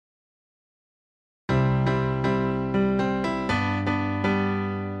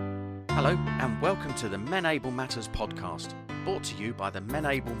Hello and welcome to the Menable Matters podcast, brought to you by the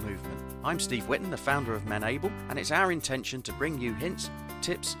Menable Movement. I'm Steve Whitten, the founder of Menable, and it's our intention to bring you hints,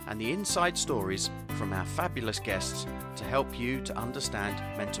 tips and the inside stories from our fabulous guests to help you to understand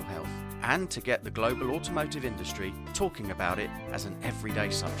mental health and to get the global automotive industry talking about it as an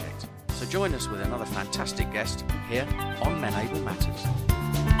everyday subject. So join us with another fantastic guest here on Menable Matters.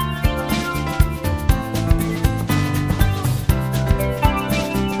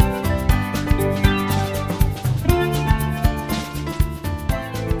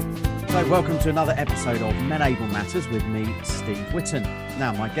 So welcome to another episode of Menable Matters with me, Steve Whitten.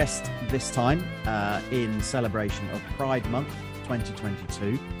 Now, my guest this time, in celebration of Pride Month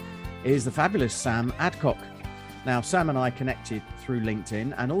 2022, is the fabulous Sam Adcock. Now, Sam and I connected through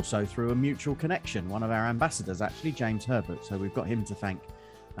LinkedIn and also through a mutual connection, one of our ambassadors, actually, James Herbert. So we've got him to thank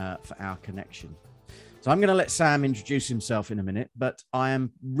for our connection. So I'm going to let Sam introduce himself in a minute, but I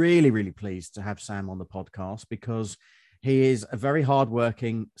am really, really pleased to have Sam on the podcast because he is a very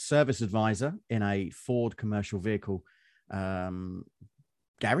hardworking service advisor in a Ford commercial vehicle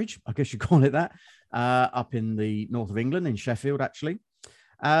garage, I guess you call it that, up in the north of England, in Sheffield, actually.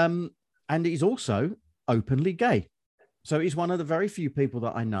 And he's also openly gay. So he's one of the very few people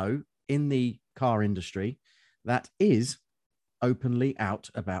that I know in the car industry that is openly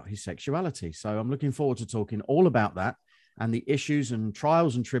out about his sexuality. So I'm looking forward to talking all about that and the issues and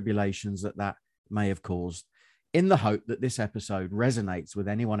trials and tribulations that may have caused, in the hope that this episode resonates with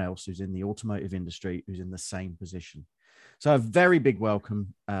anyone else who's in the automotive industry who's in the same position. So a very big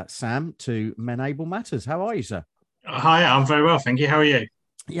welcome, Sam, to Menable Matters. How are you, sir? Hi, I'm very well, thank you. How are you?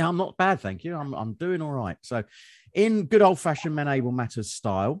 Yeah, I'm not bad, thank you. I'm doing all right. So in good old-fashioned Menable Matters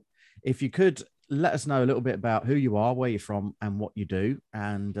style, if you could let us know a little bit about who you are, where you're from, and what you do,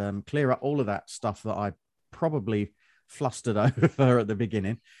 and clear up all of that stuff that I probably flustered over at the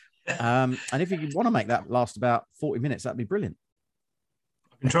beginning. And if you want to make that last about 40 minutes, that'd be brilliant.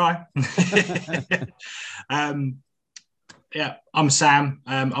 I can try. Yeah, I'm Sam.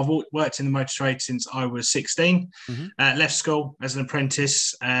 I've worked in the motor trade since I was 16. Left school as an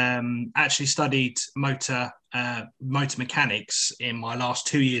apprentice. Actually studied motor mechanics in my last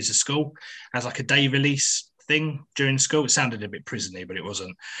 2 years of school as like a day release thing during school. It sounded a bit prisony, but it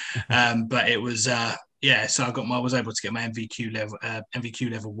wasn't. But it was. Yeah, so I was able to get my MVQ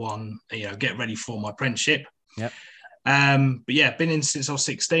level 1. Get ready for my apprenticeship. Yep. But yeah, been in since I was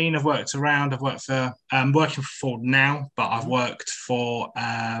 16. I've worked around. I've worked for working for Ford now, but I've worked for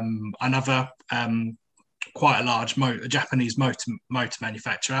another quite a large Japanese motor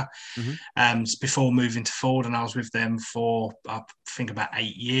manufacturer. Before moving to Ford, and I was with them for I think about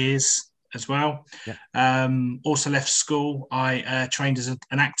 8 years as well. Yeah. Also left school. I trained as an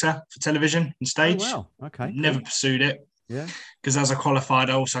actor for television and stage. Oh, wow. Okay. Never pursued it. Yeah. Because as I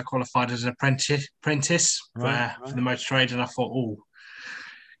also qualified as an apprentice for the motor trade, and I thought,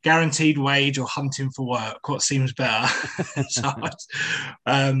 guaranteed wage or hunting for work, what seems better? But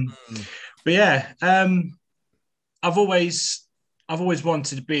yeah, I've always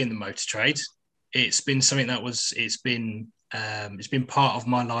wanted to be in the motor trade. It's been something it's been part of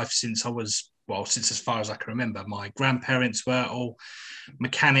my life since as far as I can remember. My grandparents were all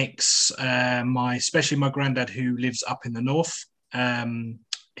mechanics. Especially my granddad, who lives up in the north.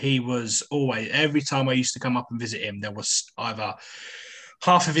 He was always, every time I used to come up and visit him, there was either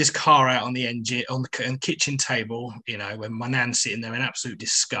half of his car out on the engine, on the kitchen table, when my nan's sitting there in absolute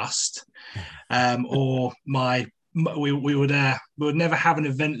disgust, or we would never have an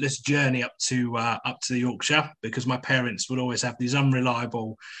eventless journey up to the Yorkshire, because my parents would always have these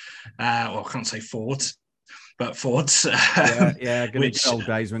unreliable, I can't say Fords, but Fords. Yeah, good old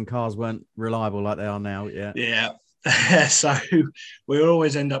days when cars weren't reliable like they are now. Yeah. So we would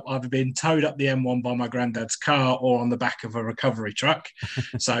always end up either being towed up the M1 by my granddad's car or on the back of a recovery truck.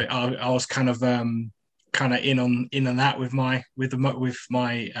 So I was kind of in on that with my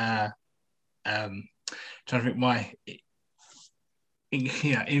trying to think my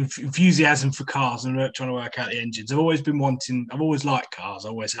enthusiasm for cars and trying to work out the engines. I've always liked cars. I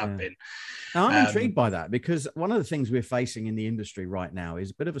always have been. Now, I'm intrigued by that, because one of the things we're facing in the industry right now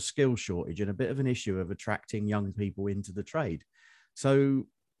is a bit of a skill shortage and a bit of an issue of attracting young people into the trade. So,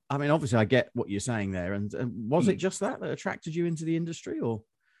 I mean, obviously I get what you're saying there. And was it just that attracted you into the industry, or?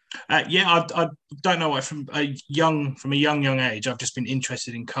 Yeah, I don't know why. From a young age, I've just been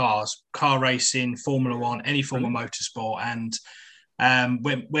interested in cars, car racing, Formula One, any form of motorsport. And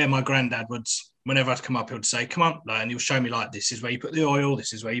where my granddad would, whenever I'd come up, he would say, "Come on," and he'll show me, like, this is where you put the oil,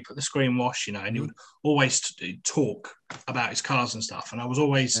 this is where you put the screen wash, and he would always talk about his cars and stuff. And I was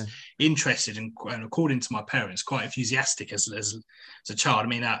always interested and according to my parents, quite enthusiastic as a child. I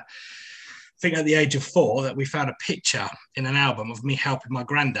mean, think at the age of 4 that we found a picture in an album of me helping my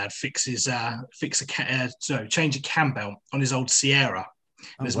granddad change a cam belt on his old Sierra.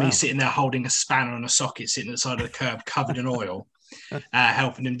 There's me sitting there holding a spanner and a socket sitting at the side of the curb covered in oil,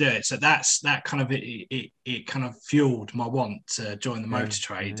 helping him do it. So that kind of it kind of fueled my want to join the motor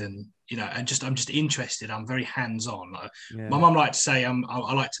trade. And I'm just interested. I'm very hands-on. My mum liked to say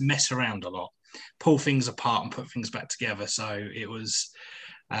I like to mess around a lot, pull things apart and put things back together. So it was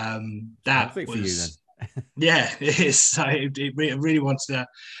that was for you, then. Yeah, it is. So it really wanted to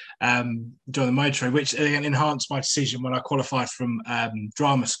join the motor trade, which again enhanced my decision when I qualified from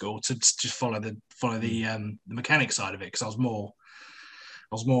drama school to just follow the mechanic side of it, because I was more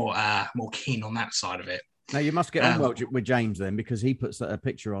keen on that side of it. Now you must get on well with James then, because he puts a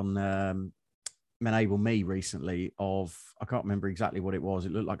picture on Menable Me recently of, I can't remember exactly what it was.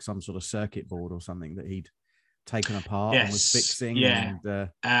 It looked like some sort of circuit board or something that he'd taken apart and was fixing. Yeah.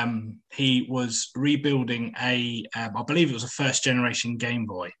 And, he was rebuilding I believe it was a first generation Game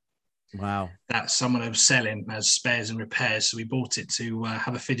Boy. Wow. That someone was selling as spares and repairs. So we bought it to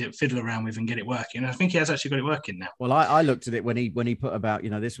have a fiddle around with and get it working. And I think he has actually got it working now. Well, I looked at it when he put about,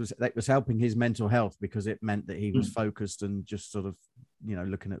 that was helping his mental health, because it meant that he was focused and just sort of,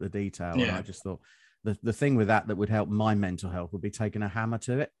 looking at the detail. Yeah. And I just thought the thing with that would help my mental health would be taking a hammer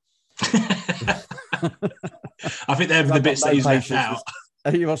to it. I think they're the bits that he's left out.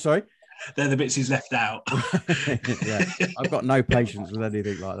 You are sorry? They're the bits he's left out. Yeah, I've got no patience with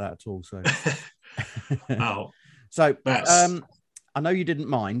anything like that at all. So, so I know you didn't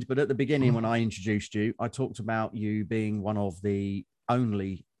mind, but at the beginning when I introduced you, I talked about you being one of the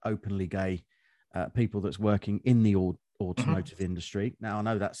only openly gay people that's working in the automotive industry. Now, I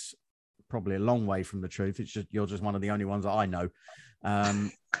know that's probably a long way from the truth. It's just you're just one of the only ones that I know.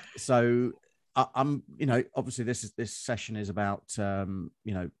 So I'm, obviously this session is about,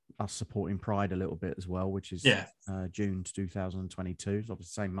 us supporting Pride a little bit as well, which is June 2022. It's obviously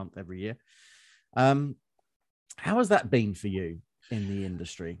the same month every year. How has that been for you in the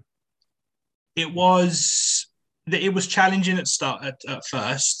industry? It was challenging at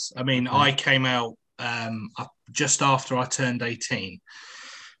first. I mean, I came out just after I turned 18.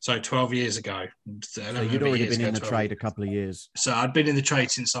 So 12 years ago. So you'd already been in the trade a couple of years. So I'd been in the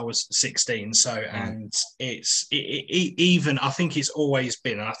trade since I was 16. So, and even, I think it's always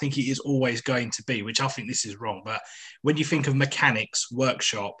been, and I think it is always going to be, which I think this is wrong. But when you think of mechanics,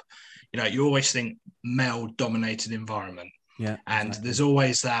 workshop, you always think male dominated environment. Yeah. And exactly. There's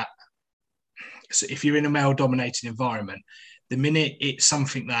always that. So if you're in a male dominated environment, the minute it's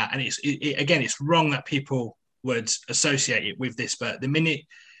something that, and it's wrong that people would associate it with this, but the minute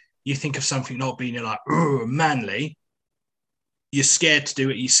you think of something not being like, oh, manly, you're scared to do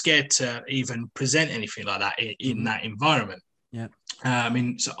it. You're scared to even present anything like that in that environment. Yeah.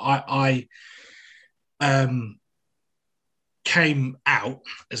 So I came out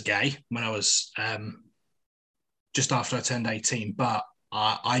as gay when I was just after I turned 18, but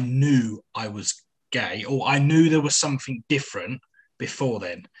I knew I was gay, or I knew there was something different before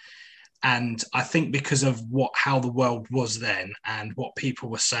then. And I think because of how the world was then and what people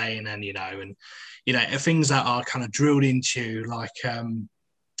were saying, and things that are kind of drilled into, like. Do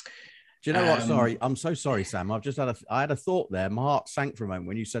you know what? Sorry, I'm so sorry, Sam. I had a thought there. My heart sank for a moment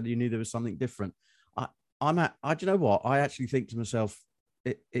when you said you knew there was something different. Do you know what? I actually think to myself,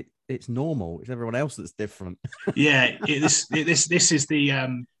 it's normal. It's everyone else that's different. Yeah, this is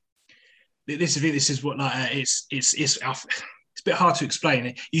the this is what like it's a bit hard to explain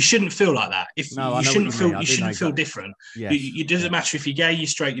it. You shouldn't feel like that. You shouldn't feel different. Yes. It doesn't matter if you're gay, you're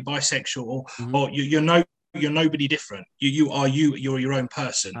straight, you're bisexual, or you're nobody different. You're your own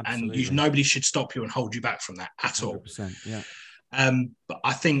person. Absolutely. And nobody should stop you and hold you back from that at all. 100%, yeah. But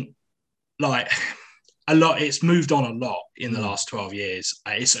I think like it's moved on a lot in the last 12 years.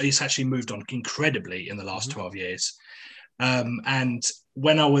 It's actually moved on incredibly in the last 12 years. And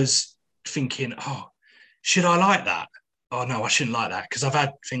when I was thinking, should I like that? Oh no, I shouldn't like that, because I've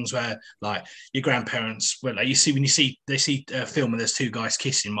had things where like your grandparents, when they see a film and there's two guys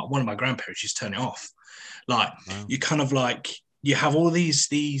kissing. One of my grandparents just turn it off. Like you kind of like you have all these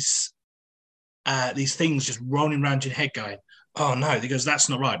things just rolling around your head, going, oh no, because that's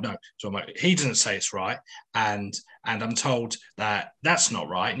not right. No, so I'm like, he doesn't say it's right, and I'm told that that's not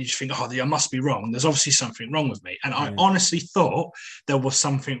right, and you just think, I must be wrong. There's obviously something wrong with me, and I honestly thought there was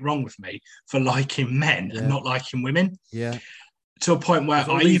something wrong with me for liking men and not liking women. Yeah, to a point where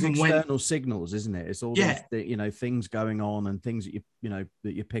I even went external signals, isn't it? It's all these, things going on and things that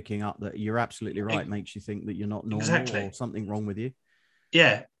that you're picking up that you're absolutely right makes you think that you're not normal or something wrong with you.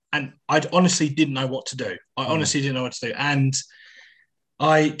 Yeah. And I honestly didn't know what to do. And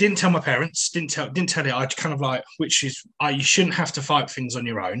I didn't tell my parents, didn't tell it. I kind of like, which is, you shouldn't have to fight things on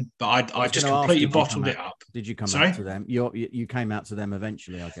your own, but I was just going to ask, completely bottled it up. Did you come Sorry? out to them? You came out to them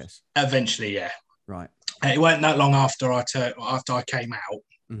eventually, I guess. Eventually, yeah. Right. It wasn't that long after I came out,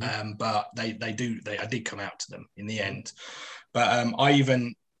 Mm-hmm. but I did come out to them in the end. But I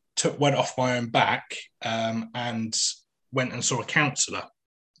even went off my own back and went and saw a counsellor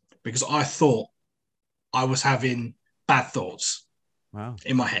because I thought I was having bad thoughts. Wow.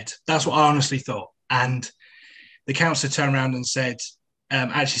 In my head. That's what I honestly thought. And the counsellor turned around and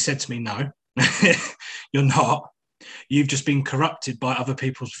actually said to me, no, you're not. You've just been corrupted by other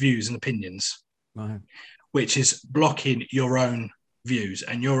people's views and opinions, Right. which is blocking your own views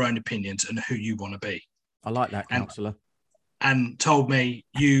and your own opinions and who you want to be. I like that, counsellor. And told me,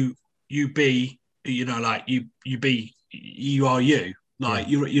 you be, you know, like you are you. Like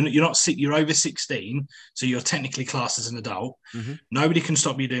you're not sick. You're over 16, so you're technically classed as an adult. Mm-hmm. Nobody can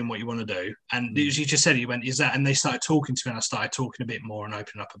stop you doing what you want to do. And as you just said, you went, is that? And they started talking to me, and I started talking a bit more and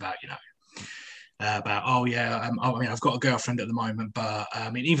opening up about, about I mean, I've got a girlfriend at the moment, but I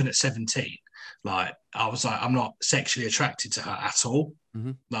mean, even at 17, like I was like, I'm not sexually attracted to her at all,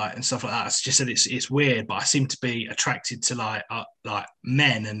 like and stuff like that. It's just that it's weird, but I seem to be attracted to like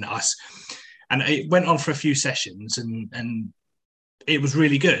men and us. And it went on for a few sessions, and it was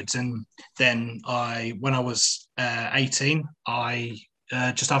really good. And then when I was 18,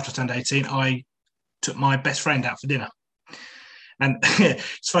 just after I turned 18, I took my best friend out for dinner. And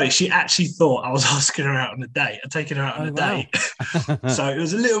it's funny, she actually thought I was asking her out on a date and taking her out on a date. So it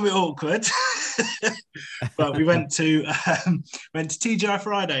was a little bit awkward. But we went to TGI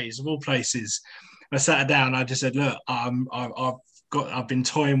Fridays, of all places. I sat her down. I just said, look, I've been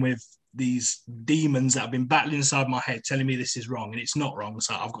toying with these demons that have been battling inside my head telling me this is wrong and it's not wrong,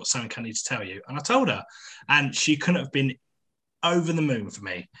 so I've got something I need to tell you. And I told her, and she couldn't have been over the moon for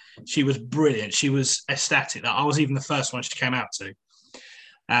me. She was brilliant. She was ecstatic. I was even the first one she came out to.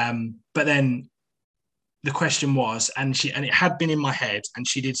 But then the question was, and it had been in my head, and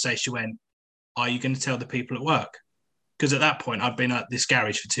she did say, she went, are you going to tell the people at work? Because at that point I'd been at this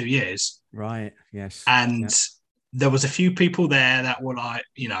garage for 2 years. Right. Yes. And there was a few people there that were like,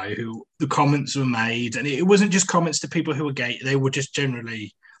 who the comments were made. And it wasn't just comments to people who were gay. They were just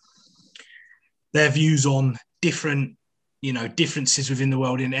generally their views on different, differences within the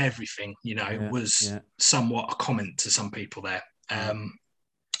world in everything, was somewhat a comment to some people there.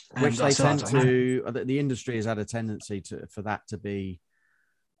 Which they tend to, the industry has had a tendency for that to be,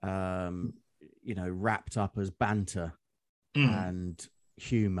 wrapped up as banter and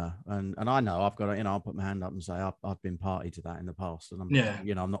humor. And I know I've got to, I'll put my hand up and say I've been party to that in the past, and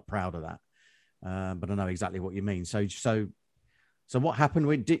I'm not proud of that. But I know exactly what you mean. So what happened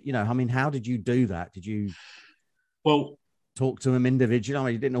with, how did you do that? Did you talk to them individually? I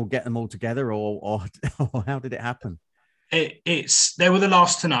mean, you didn't all get them all together, or how did it happen? They were the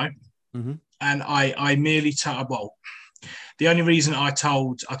last to know. Mm-hmm. And I merely the only reason I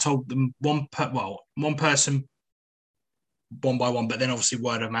told them one person one by one, but then obviously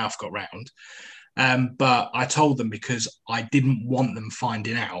word of mouth got round. But I told them because I didn't want them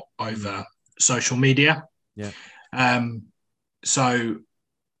finding out over social media. Yeah. So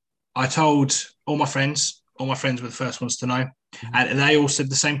I told all my friends were the first ones to know. Mm-hmm. And they all said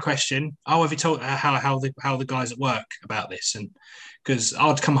the same question. Oh, have you told how the guys at work about this? And because I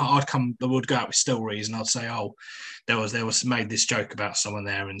would go out with stories and I'd say, oh, there was made this joke about someone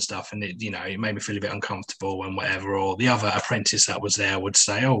there and stuff, and it made me feel a bit uncomfortable and whatever. Or the other apprentice that was there would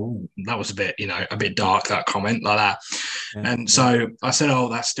say, oh, that was a bit dark, that comment like that. So I said, oh,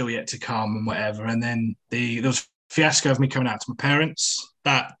 that's still yet to come and whatever. And then there was a fiasco of me coming out to my parents.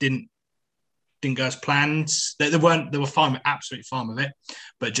 That didn't go as planned. They were fine, absolutely fine with it,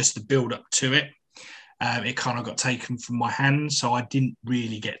 but just the build up to it, it kind of got taken from my hands. So I didn't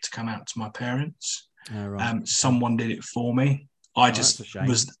really get to come out to my parents. Oh, right. Someone did it for me. I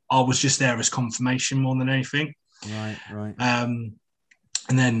was just there as confirmation more than anything. Right. And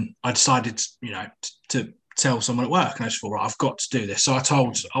then I decided, to tell someone at work, and I just thought, right, I've got to do this. So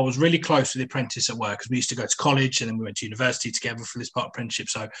I was really close with the apprentice at work because we used to go to college and then we went to university together for this part of apprenticeship.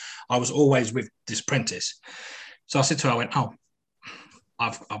 So I was always with this apprentice. So I said to her, I went, oh,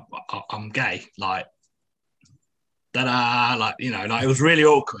 I'm gay, like, da-da, like, it was really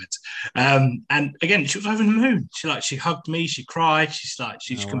awkward. And again, she was over the moon. She hugged me, she cried,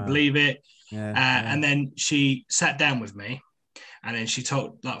 she couldn't believe it. And then she sat down with me, and then she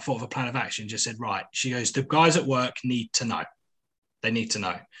thought of a plan of action, just said, right, she goes, the guys at work need to know. They need to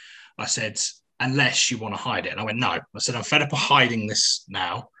know. I said, unless you want to hide it. And I went, no. I said, I'm fed up of hiding this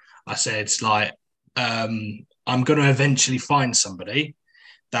now. I said, I'm going to eventually find somebody.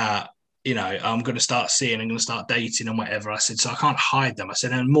 that, you know, I'm going to start seeing, I'm going to start dating and whatever. I said, so I can't hide them. I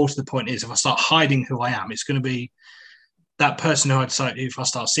said, and more to the point is, if I start hiding who I am, it's going to be that person who I decide, if I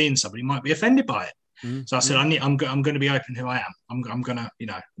start seeing somebody, might be offended by it. So I said, I'm going to be open who I am. I'm going to, you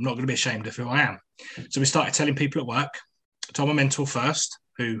know, I'm not going to be ashamed of who I am. So we started telling people at work. I told my mentor first,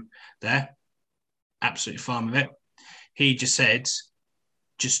 who there, absolutely fine with it. He just said,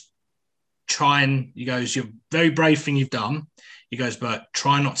 just try and, he goes, you're very brave thing you've done. He goes, but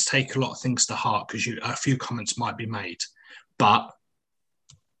try not to take a lot of things to heart because a few comments might be made. But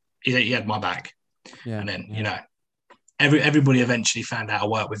he had my back. Yeah, and then, you know, everybody eventually found out I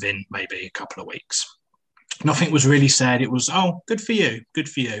worked within maybe a couple of weeks. Nothing was really said. It was, oh, good for you.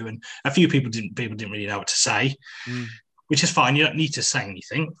 And a few people didn't really know what to say, which is fine. You don't need to say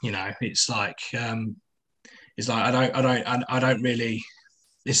anything. You know, it's like I don't really.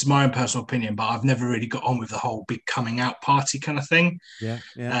 This is my own personal opinion, but I've never really got on with the whole big coming out party kind of thing. Yeah.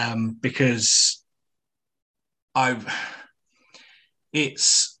 Because it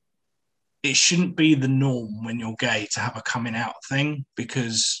shouldn't be the norm when you're gay to have a coming out thing,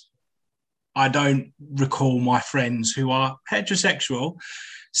 because I don't recall my friends who are heterosexual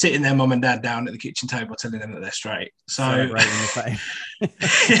sitting their mum and dad down at the kitchen table telling them that they're straight. So celebrating the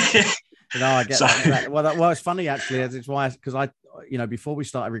fact. No, I get that. Well, it's funny actually. It's why, because I, you know, before we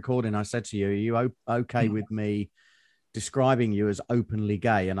started recording, I said to you, "Are you okay with me describing you as openly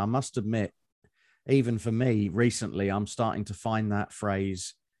gay?" And I must admit, even for me, recently, I'm starting to find that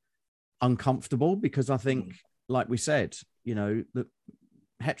phrase uncomfortable, because I think, like we said, you know, that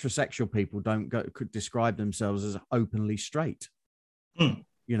heterosexual people could describe themselves as openly straight. You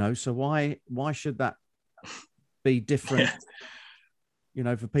know, so why should that be different? Yeah. You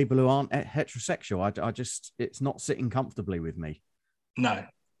know, for people who aren't heterosexual, I just, it's not sitting comfortably with me. No,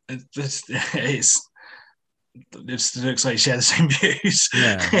 it looks like you share the same views.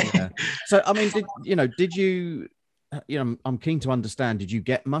 Yeah. So, I mean, did you, I'm keen to understand, did you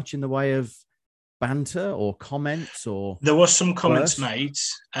get much in the way of banter or comments? Or there was some comments made.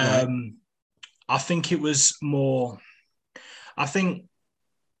 Right. I think it was more, I think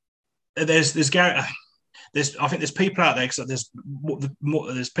there's Gary. I think there's people out there, because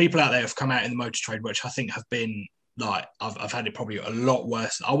there's people out there who've come out in the motor trade, which I think have been like, I've had it probably a lot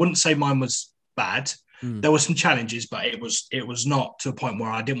worse. I wouldn't say mine was bad. There were some challenges, but it was not to a point where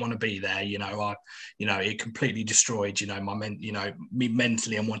I didn't want to be there. You know, it completely destroyed, you know, me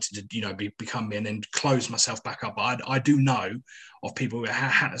mentally, and wanted to, you know, become me and then close myself back up. But I do know of people that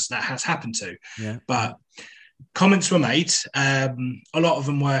has happened to. Yeah. But comments were made. A lot of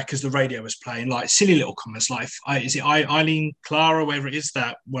them were because the radio was playing, like silly little comments, like is it Eileen Clara, whatever it is,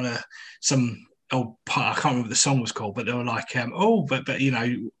 that one of some old part, I can't remember what the song was called, but they were like, but you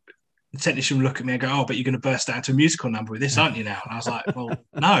know, the technician would look at me and go, oh, but you're going to burst out into a musical number with this, aren't you now? And I was like, well,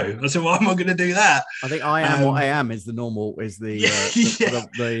 no. I said, why am I going to do that? I think I Am What I Am is the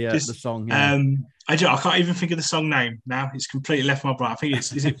song. Yeah. I can't even think of the song name now. It's completely left my brain. I think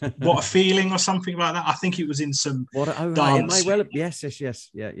is it What a Feeling or something like that? I think it was in some dance. Right. Yes.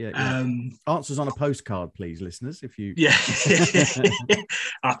 Yeah. Answers on a postcard, please, listeners, if you... Yeah.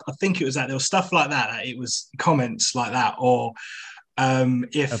 I think it was that. There was stuff like that. It was comments like that, or...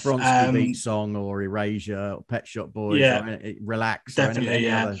 if a Bronski Beat song, or Erasure, or Pet Shop Boys, or Relax,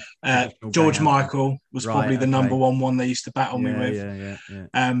 definitely, George Michael was probably the number one they used to battle me with.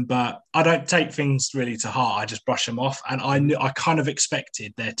 Yeah. But I don't take things really to heart. I just brush them off, and I kind of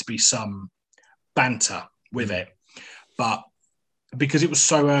expected there to be some banter with it, but because it was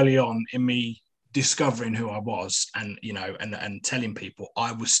so early on in me discovering who I was, and you know, and telling people,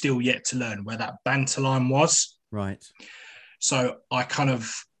 I was still yet to learn where that banter line was. Right. So I kind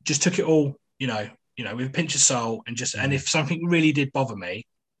of just took it all, you know, with a pinch of salt, and just, and if something really did bother me,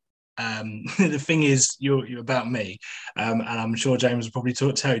 the thing is, you're about me, and I'm sure James will probably tell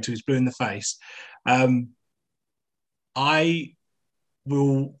you till he's blue in the face. I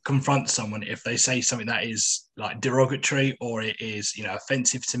will confront someone if they say something that is like derogatory, or it is, you know,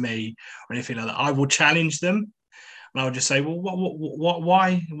 offensive to me, or anything like that. I will challenge them, and I'll just say, well,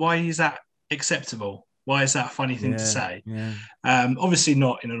 why is that acceptable? Why is that a funny thing to say? Yeah. Obviously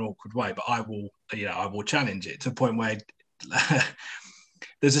not in an awkward way, but I will challenge it to a point where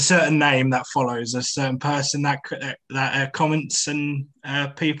there's a certain name that follows a certain person that comments, and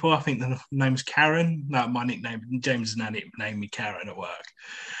people. I think the name's Karen. That my nickname. James named me Karen at work.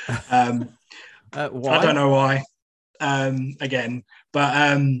 Why? I don't know why. Again, but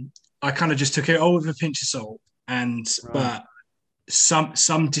I kind of just took it all with a pinch of salt, and but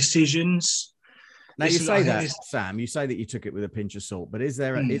some decisions Now you this is, I say think that, this, Sam. You say that you took it with a pinch of salt, but is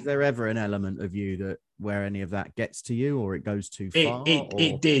there ever an element of you that where any of that gets to you, or it goes too far?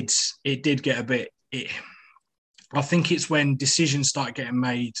 it did get a bit. I think it's when decisions start getting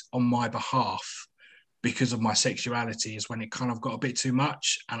made on my behalf because of my sexuality is when it kind of got a bit too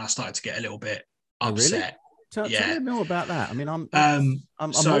much, and I started to get a little bit upset. Really? Tell me more about that. I mean, I'm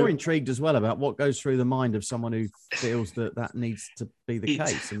so more intrigued as well about what goes through the mind of someone who feels that needs to be the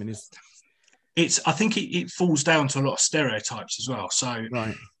case. I mean, I think it falls down to a lot of stereotypes as well. So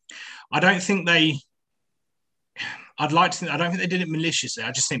right. I don't think they. I'd like to think I don't think they did it maliciously.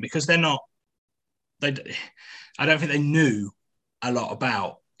 I just think because they're not. I don't think they knew a lot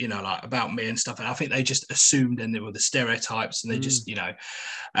about about me and stuff. And I think they just assumed and there were the stereotypes and they just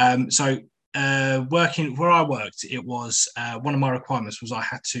working where I worked, it was one of my requirements was I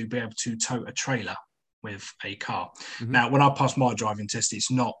had to be able to tow a trailer with a car. Mm-hmm. Now, when I passed my driving test,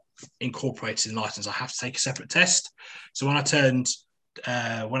 it's not incorporated in license. I have to take a separate test. So when I turned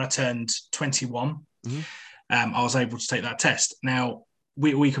 21, I was able to take that test. Now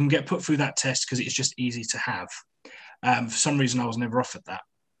we can get put through that test because it's just easy to have. For some reason, I was never offered that,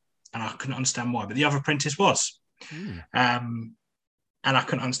 and I couldn't understand why. But the other apprentice was, and I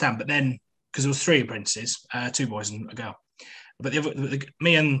couldn't understand. But then, because there was 3 apprentices, 2 boys and a girl, but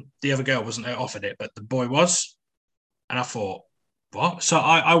me and the other girl wasn't offered it, but the boy was, and I thought, what? So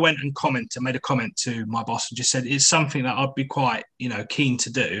I went and made a comment to my boss and just said it's something that I'd be quite keen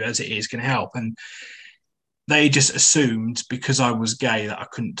to do as it is going to help, and they just assumed because I was gay that I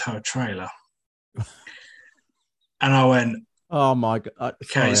couldn't tow a trailer. And I went, "Oh my god!"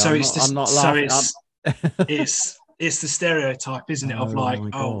 Okay, sorry, so I'm not laughing. it's the stereotype, isn't it? Of like,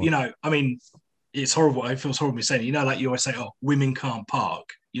 I mean, it's horrible. It feels horrible saying, like you always say, "Oh, women can't park."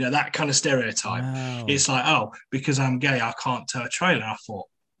 That kind of stereotype. Wow. It's like, oh, because I'm gay, I can't tow a trailer. I thought,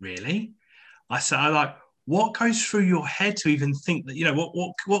 really? I said, what goes through your head to even think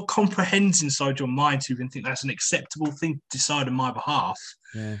that, what comprehends inside your mind to even think that's an acceptable thing to decide on my behalf?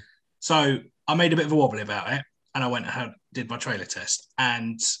 Yeah. So I made a bit of a wobbly about it. And I went and did my trailer test.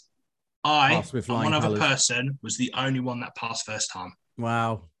 And I, and one other person, was the only one that passed first time.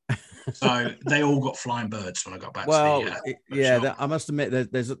 Wow. So they all got flying birds when I got back to the I must admit,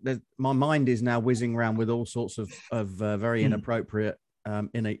 there's my mind is now whizzing around with all sorts of very inappropriate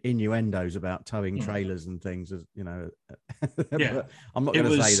innuendos about towing trailers and things, as you know. Yeah. I'm not going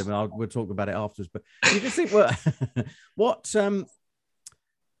to say them. We'll talk about it afterwards. But you just think, what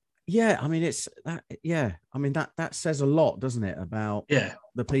yeah, I mean, it's that. Yeah, I mean that says a lot, doesn't it, about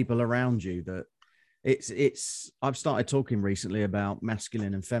the people around you? That it's. I've started talking recently about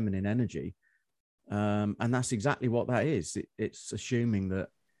masculine and feminine energy, and that's exactly what that is. It's assuming that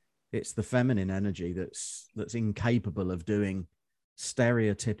it's the feminine energy that's incapable of doing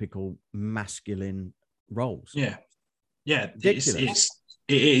stereotypical masculine roles. Yeah, ridiculous.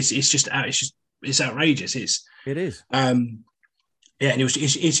 It's outrageous. It is. Yeah, and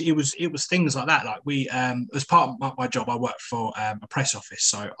it was things like that. Like we, as part of my job, I worked for a press office,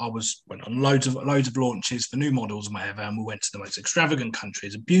 so I went on loads of launches for new models and whatever, and we went to the most extravagant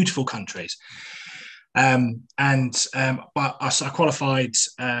countries, beautiful countries. But I qualified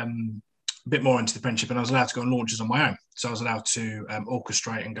a bit more into the apprenticeship, and I was allowed to go on launches on my own. So I was allowed to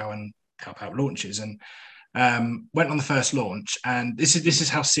orchestrate and go and help out launches, and went on the first launch, and this is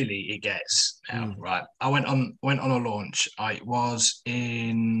how silly it gets now, right? I went on a launch. I was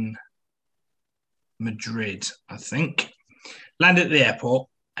in Madrid, I think. Landed at the airport,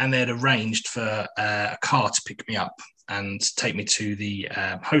 and they had arranged for a car to pick me up and take me to the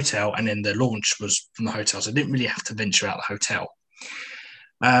hotel, and then the launch was from the hotel, so I didn't really have to venture out the hotel.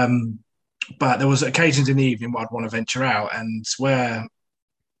 But there was occasions in the evening where I'd want to venture out, and where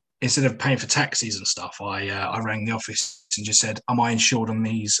instead of paying for taxis and stuff, I rang the office and just said, "Am I insured on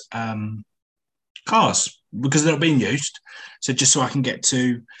these cars? Because they're not being used. So just so I can get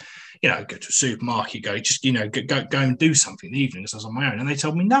to, go to a supermarket, go and do something in the evening because I was on my own." And they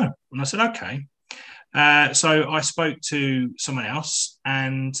told me no. And I said, okay. So I spoke to someone else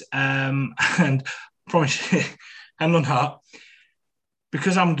and promise you, hand on heart,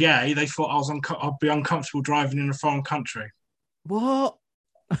 because I'm gay, they thought I'd be uncomfortable driving in a foreign country. What?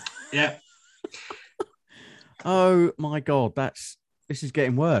 Yeah. Oh my God, this is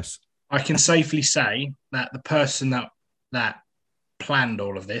getting worse. I can safely say that the person that planned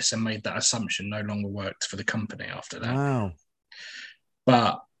all of this and made that assumption no longer worked for the company after that. Wow.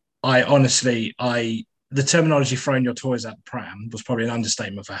 But I honestly, the terminology "throwing your toys at the pram" was probably an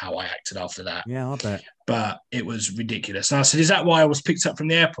understatement for how I acted after that. Yeah, I bet. But it was ridiculous. And I said, "Is that why I was picked up from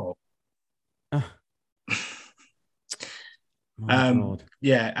the airport?" My God.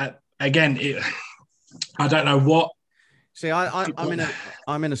 Yeah. Again, I don't know what. See,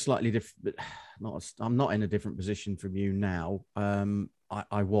 I'm in a slightly different. I'm not in a different position from you now.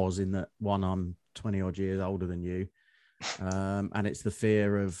 I was in that one. I'm 20 odd years older than you, and it's the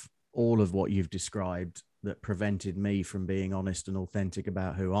fear of all of what you've described that prevented me from being honest and authentic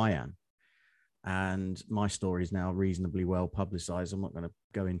about who I am. And my story is now reasonably well publicized. I'm not going to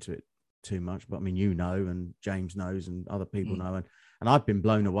go into it too much, but I mean, you know, and James knows, and other people know, and I've been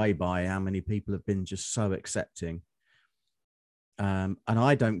blown away by how many people have been just so accepting. And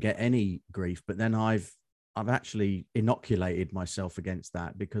I don't get any grief, but then I've actually inoculated myself against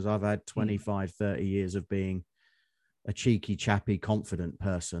that, because I've had 25, 30 years of being a cheeky, chappy, confident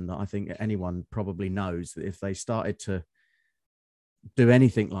person that I think anyone probably knows that if they started to do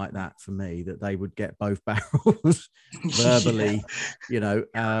anything like that for me, that they would get both barrels verbally, you know.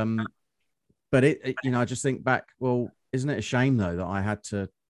 But it, you know, I just think back, well, isn't it a shame though that I had to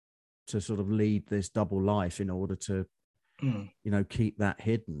sort of lead this double life in order to, you know, keep that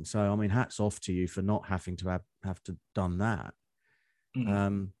hidden? So, I mean, hats off to you for not having to have to done that.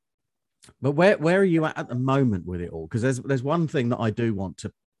 But where are you at the moment with it all? Because there's one thing that I do want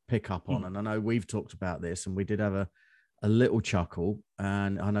to pick up on, and I know we've talked about this, and we did have a little chuckle,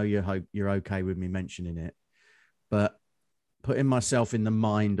 and I know you're okay with me mentioning it, but putting myself in the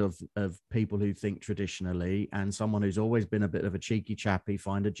mind of people who think traditionally, and someone who's always been a bit of a cheeky chappy,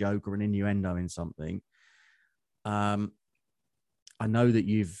 find a joke or an innuendo in something. I know that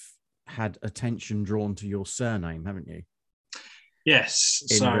you've had attention drawn to your surname, haven't you? Yes.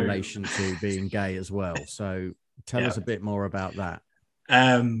 In relation to being gay as well. So tell us a bit more about that.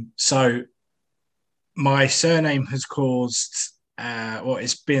 So my surname has caused,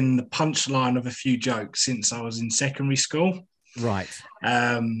 it's been the punchline of a few jokes since I was in secondary school. Right.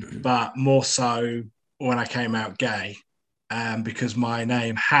 But more so when I came out gay, because my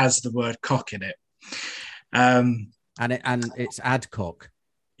name has the word cock in it. And it's Adcock.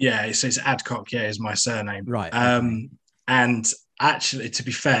 Yeah, it says Adcock, is my surname. Right. Okay. And actually, to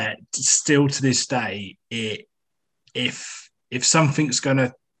be fair, still to this day, if something's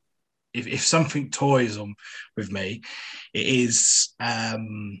gonna, if something toys on with me, it is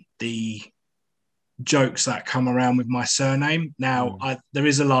the jokes that come around with my surname. Now, there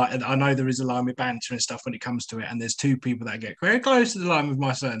is a line. I know there is a line with banter and stuff when it comes to it, and there's two people that get very close to the line with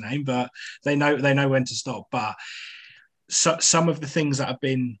my surname, but they know when to stop. But some of the things that have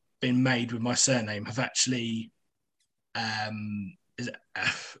been made with my surname have actually have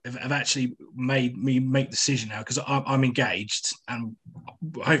actually made me make the decision now, because I'm engaged, and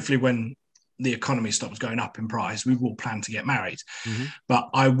hopefully when the economy stops going up in price, we will plan to get married. But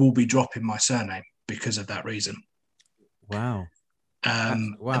I will be dropping my surname because of that reason. Wow.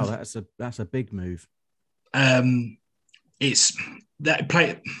 That's a big move. It's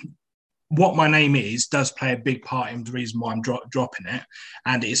that what my name does play a big part in the reason why I'm dropping it.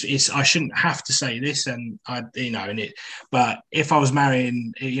 And it's I shouldn't have to say this, and but if I was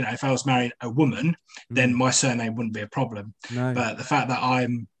marrying a woman, then my surname wouldn't be a problem. No. But the fact that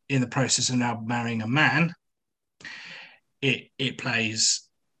I'm in the process of now marrying a man, it plays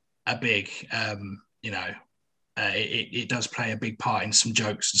a big, it does play a big part in some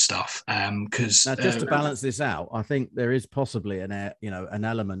jokes and stuff. Because now, just to balance this out, I think there is possibly an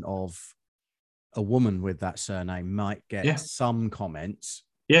element of a woman with that surname might get some comments.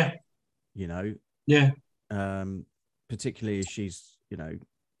 Yeah. You know. Yeah. Particularly if she's,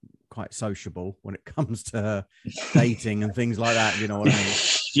 quite sociable when it comes to her dating and things like that. You know what I mean?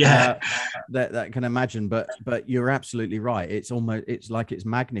 Yeah. That can imagine, but you're absolutely right. It's like it's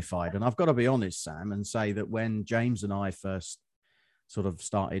magnified. And I've got to be honest, Sam, and say that when James and I first sort of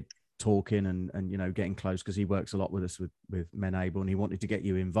started talking and getting close, because he works a lot with us with Men Able, and he wanted to get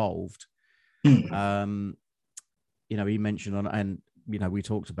you involved. He mentioned we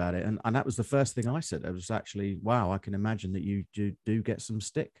talked about it, and that was the first thing I said. It was actually, wow, I can imagine that you do get some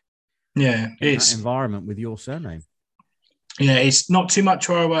stick. Yeah, it's that environment with your surname. Yeah, it's not too much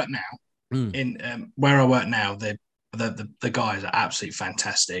where I work now. In where I work now, the guys are absolutely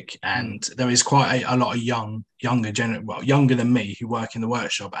fantastic, and there is quite a lot of younger than me who work in the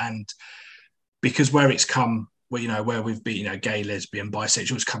workshop. And because where it's come, where we've been, gay, lesbian,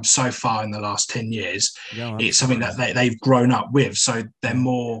 bisexual, it's come so far in the last 10 years. Yeah, it's something that they've grown up with, so they're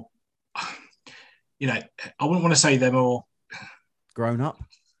more. I wouldn't want to say they're more grown up.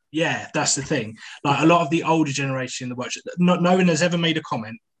 Yeah, that's the thing. Like a lot of the older generation in the workshop, no one has ever made a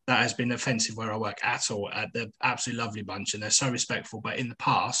comment that has been offensive where I work at all. They're absolutely lovely bunch, and they're so respectful. But in the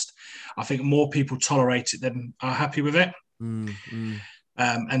past, I think more people tolerate it than are happy with it. And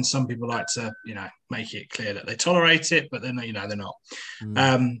some people like to, make it clear that they tolerate it, but then they're not.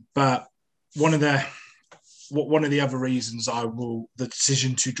 But one of the other reasons the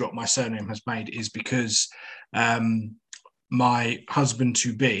decision to drop my surname has made is because my husband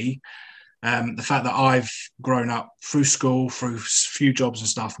to be, the fact that I've grown up through school, through a few jobs and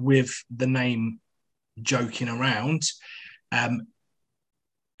stuff with the name joking around,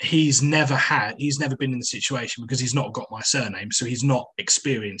 he's never been in the situation because he's not got my surname. So he's not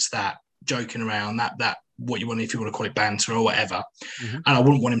experienced that joking around, that what you want, if you want to call it banter or whatever. Mm-hmm. And I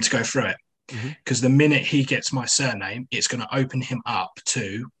wouldn't want him to go through it. Because the minute he gets my surname, it's going to open him up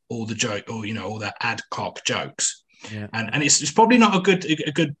to all the joke, or all the Adcock jokes. Yeah. And it's probably not a good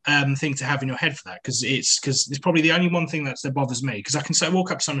thing to have in your head for that, because it's probably the only one thing that bothers me, because I can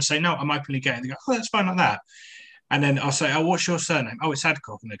walk up to someone and say, no, I'm openly gay, and they go, oh, that's fine like that. And then I'll say, oh, what's your surname? Oh, it's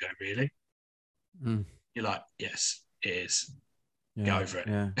Adcock. And they go, really? You're like, yes, it is. Yeah, get over it.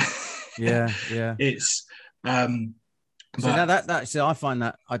 Yeah. It's so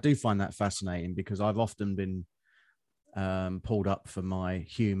now I do find that fascinating, because I've often been pulled up for my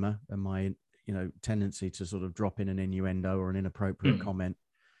humor and my tendency to sort of drop in an innuendo or an inappropriate comment,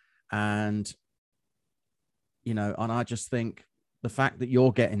 and and I just think the fact that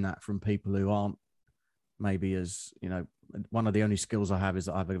you're getting that from people who aren't maybe as one of the only skills I have is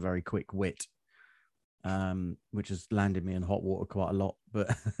that I have a very quick wit, which has landed me in hot water quite a lot, but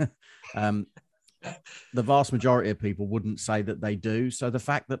the vast majority of people wouldn't say that they do. So the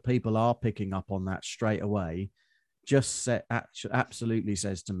fact that people are picking up on that straight away absolutely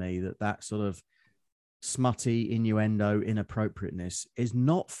says to me that sort of smutty innuendo inappropriateness is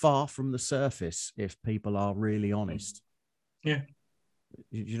not far from the surface if people are really honest. Yeah.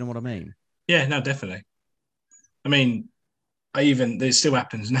 You know what I mean? Yeah, no, definitely. I mean, this still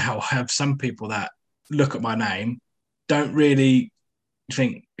happens now. I have some people that look at my name, don't really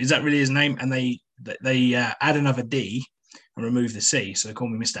think, is that really his name? And they add another D and remove the C. So they call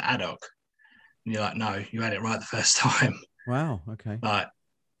me Mr. Addock. And you're like, no, you had it right the first time. Wow. Okay. But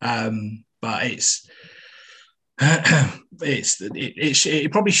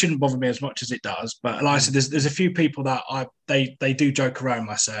it probably shouldn't bother me as much as it does. But like I said, there's a few people that they do joke around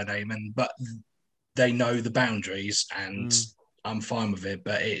my surname, but they know the boundaries, and I'm fine with it.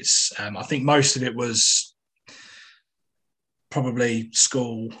 But it's I think most of it was probably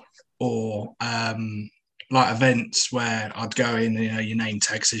school or like events where I'd go in, your name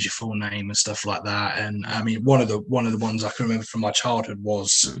tag says your full name and stuff like that. And I mean, one of the ones I can remember from my childhood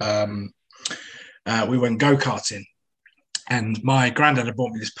was we went go-karting, and my granddad had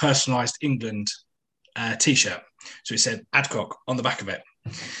bought me this personalised England T-shirt. So it said Adcock on the back of it.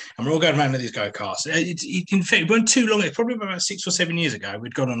 And we're all going around with these go-karts. In fact, it wasn't too long. It probably about 6 or 7 years ago.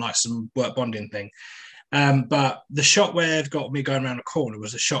 We'd gone on like some work bonding thing. But the shot where it got me going around the corner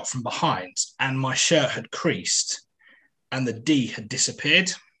was a shot from behind, and my shirt had creased and the D had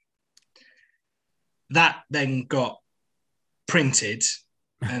disappeared. That then got printed,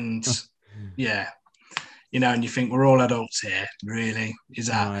 and yeah, and you think, we're all adults here, really? Is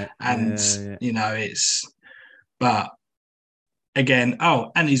that right? And it's, but again,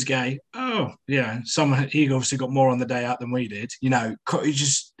 oh, and he's gay. Oh, yeah, he obviously got more on the day out than we did.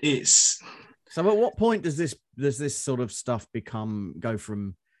 It's. So at what point does this sort of stuff go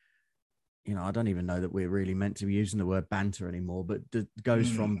from, I don't even know that we're really meant to be using the word banter anymore, but goes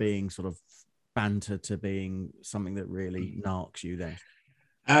from being sort of banter to being something that really narks you then?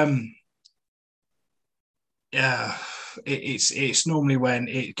 Yeah, it's normally when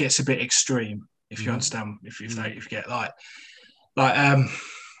it gets a bit extreme, if you understand, if you get like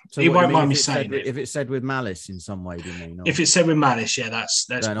so he won't mind me saying it. If it's said with malice in some way, do you mean? Or? If it's said with malice, yeah, that's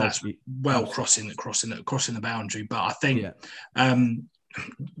crossing the boundary. But I think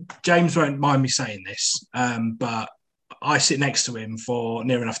James won't mind me saying this, but I sit next to him for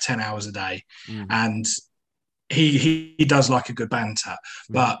near enough 10 hours a day, and he does like a good banter.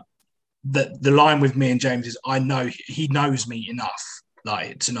 But the line with me and James is, I know he knows me enough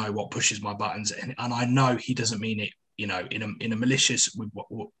like to know what pushes my buttons, and I know he doesn't mean it, in a malicious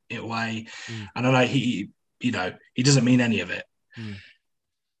way, and I know he doesn't mean any of it.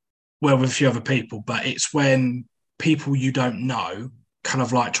 Well, with a few other people, but it's when people you don't know kind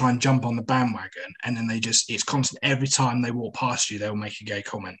of like try and jump on the bandwagon, and then it's constant. Every time they walk past you, they'll make a gay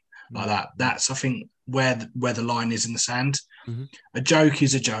comment like that. That's, I think, where the line is in the sand. A joke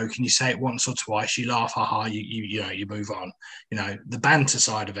is a joke, and you say it once or twice, you laugh, haha, you move on. The banter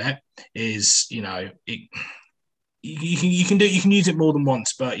side of it is, you can use it more than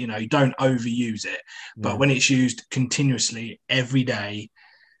once, but you don't overuse it. But when it's used continuously every day,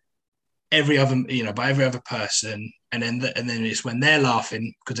 by every other person, and then it's when they're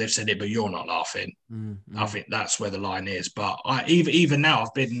laughing because they've said it, but you're not laughing. I think that's where the line is. But even now,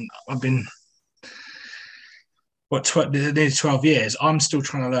 I've been nearly 12 years, I'm still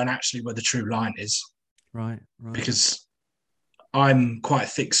trying to learn actually where the true line is. Right. Because I'm quite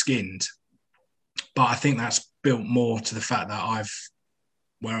thick-skinned, but I think that's built more to the fact that I've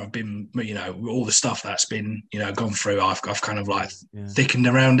been, all the stuff that's been, gone through, I've kind of like thickened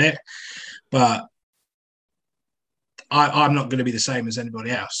around it. But I'm not going to be the same as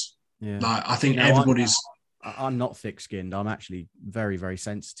anybody else. Yeah. Like, I think everybody's. I'm not thick-skinned. I'm actually very, very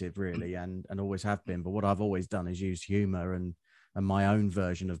sensitive, really, and always have been. But what I've always done is use humor and my own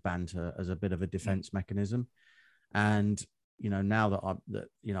version of banter as a bit of a defense mechanism. And now that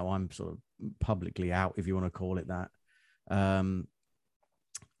I'm sort of publicly out, if you want to call it that, I'm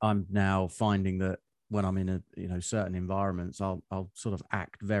now finding that when I'm in certain environments, I'll sort of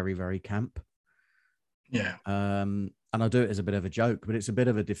act very, very camp. Yeah. And I do it as a bit of a joke, but it's a bit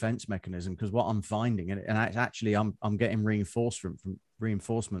of a defense mechanism, because what I'm finding, and actually I'm getting reinforcement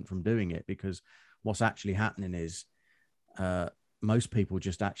from doing it, because what's actually happening is most people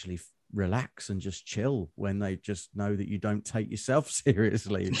just actually relax and just chill when they just know that you don't take yourself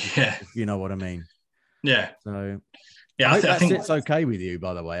seriously. Yeah. You know what I mean? Yeah. So yeah, I think it's okay with you,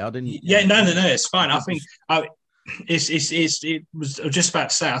 by the way. I didn't. Yeah, no, it's fine. I think it was just about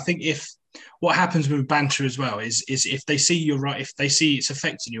to say. I think if what happens with banter as well is if they see you're right, if they see it's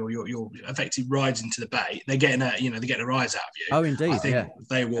affecting you, or you're effectively riding to the bait, they're getting a rise out of you. Oh, indeed. I think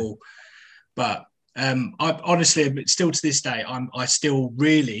they will. But I honestly, still to this day, I still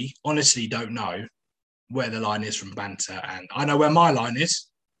really honestly don't know where the line is from banter, and I know where my line is.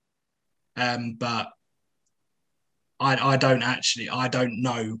 But I don't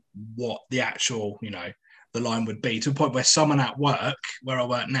know what the actual, the line would be, to a point where someone at work, where I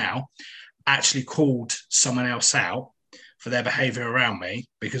work now, actually called someone else out for their behavior around me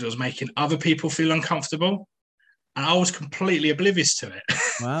because it was making other people feel uncomfortable. And I was completely oblivious to it.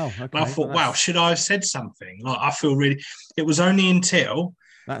 Wow. Okay. And I thought, wow, should I have said something? Like, I feel really, it was only until.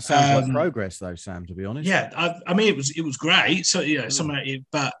 That sounds like progress though, Sam, to be honest. Yeah. I mean, it was great. So,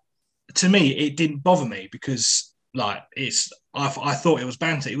 but to me, it didn't bother me because like I thought it was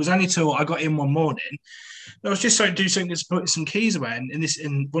banter. It was only till I got in one morning. I was just trying to do something to put some keys away,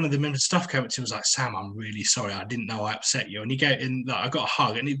 and one of the members of staff came up to me and was like, "Sam, I'm really sorry. I didn't know I upset you." And he gave in, like, I got a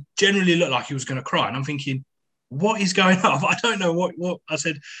hug, and he generally looked like he was going to cry. And I'm thinking, what is going on? I don't know what I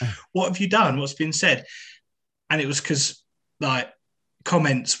said. What have you done? What's been said? And it was because like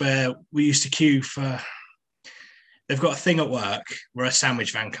comments where we used to queue for. They've got a thing at work where a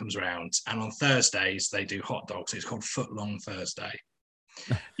sandwich van comes around, and on Thursdays they do hot dogs. It's called Foot Long Thursday.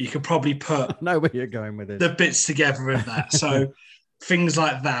 You could probably put I know where you're going with it. The bits together of that. So things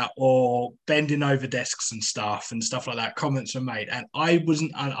like that, or bending over desks and stuff like that, comments were made. And I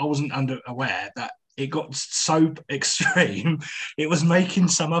wasn't aware that it got so extreme, it was making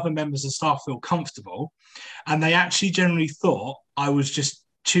some other members of staff feel comfortable. And they actually generally thought I was just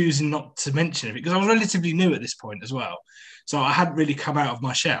choosing not to mention it because I was relatively new at this point as well. So I hadn't really come out of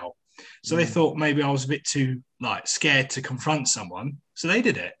my shell. So they thought maybe I was a bit too like scared to confront someone. So they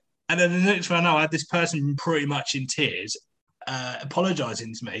did it. And then the next one I know, I had this person pretty much in tears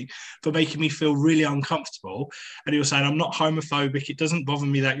apologizing to me for making me feel really uncomfortable. And he was saying, I'm not homophobic. It doesn't bother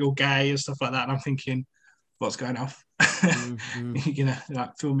me that you're gay and stuff like that. And I'm thinking, what's going off?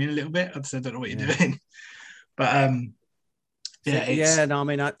 Like fill me in a little bit. I don't know what you're doing. But no, I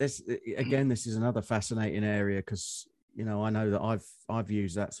mean, this is another fascinating area because, I know that I've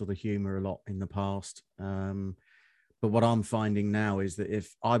used that sort of humor a lot in the past. But what I'm finding now is that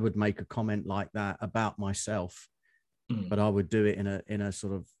if I would make a comment like that about myself, but I would do it in a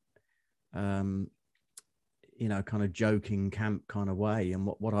sort of, kind of joking camp kind of way. And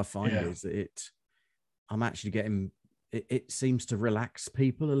what I find is that I'm actually getting, it seems to relax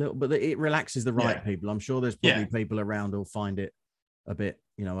people a little, but it relaxes the right people. I'm sure there's probably people around who'll find it a bit,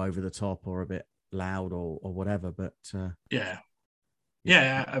 over the top or a bit loud or whatever. But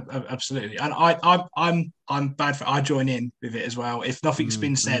absolutely. And I'm bad for. I join in with it as well. If nothing's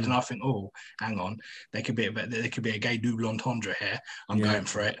been said, and I think, oh, hang on, there could be a gay double entendre here. I'm going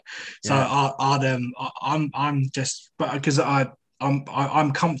for it. So I'm just, but because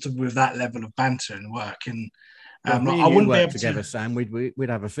I'm comfortable with that level of banter and work, and I wouldn't work together, Sam. We'd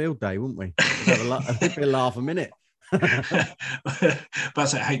have a field day, wouldn't we? We'd have a laugh a minute.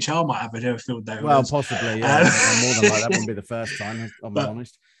 But HR might have a field day. Well, possibly, yeah. More than that wouldn't be the first time. I'll be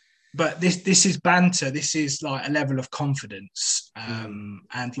honest. But this is banter. This is like a level of confidence,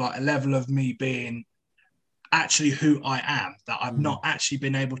 and like a level of me being actually who I am that I've not actually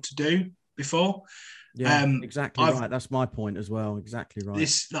been able to do before. Yeah, exactly right. That's my point as well. Exactly right.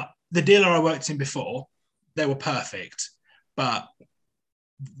 The dealer I worked in before, they were perfect, but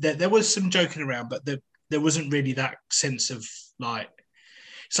there was some joking around. But there wasn't really that sense of like,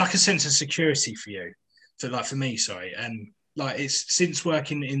 it's like a sense of security for you, for me, sorry. And like, it's since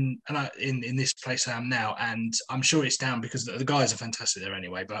working in this place I am now, and I'm sure it's down because the guys are fantastic there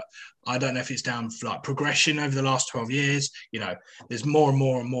anyway, but I don't know if it's down for like progression over the last 12 years. You know, there's more and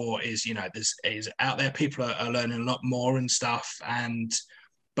more and more is out there. People are learning a lot more and stuff.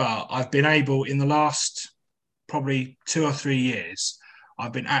 But I've been able in the last probably 2 or 3 years,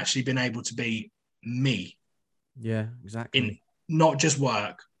 I've been able to be me. Yeah, exactly. In not just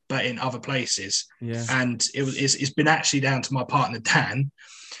work, but in other places. Yeah. And it's been actually down to my partner, Dan.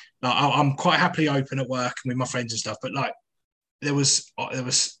 Like, I'm quite happily open at work and with my friends and stuff, but like there was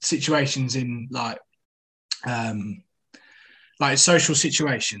situations in like social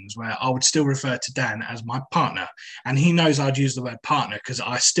situations where I would still refer to Dan as my partner. And he knows I'd use the word partner because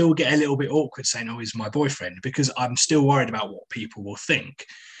I still get a little bit awkward saying, oh, he's my boyfriend, because I'm still worried about what people will think.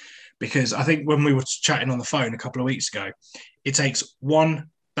 Because I think when we were chatting on the phone a couple of weeks ago, it takes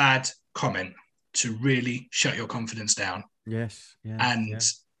one bad comment to really shut your confidence down. Yes. Yeah. And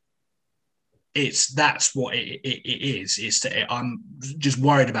that's what it is. I'm just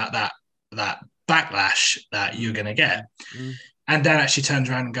worried about that backlash that you're going to get. Mm. And Dan actually turns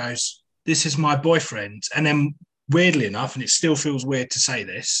around and goes, this is my boyfriend. And then weirdly enough, and it still feels weird to say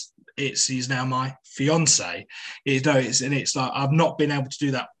this, he's now my fiance. It's like I've not been able to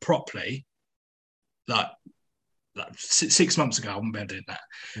do that properly. Like 6 months ago, I wouldn't be able to do that.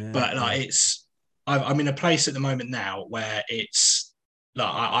 Yeah, but like I'm in a place at the moment now where it's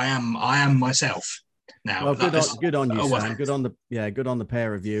like I am myself now. Well, good on you, Sam. Good on the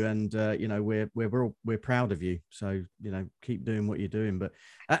pair of you, and we're proud of you. So keep doing what you're doing. But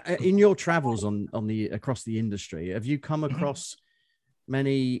in your travels across the industry, have you come across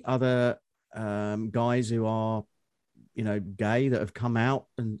many other guys who are gay that have come out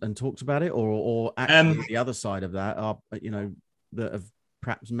and talked about it, or actually the other side of that are that have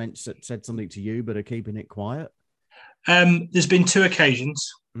perhaps said something to you but are keeping it quiet? There's been 2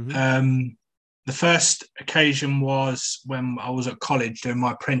 occasions. Mm-hmm. The first occasion was when I was at college doing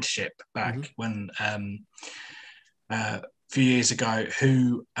my apprenticeship back when a few years ago,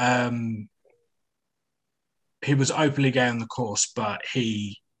 who he was openly gay on the course, but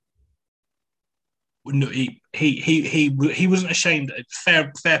he wasn't ashamed.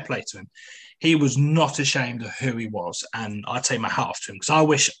 Fair play to him. He was not ashamed of who he was, and I take my hat off to him,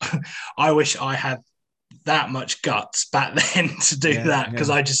 because I wish I had that much guts back then to do that, because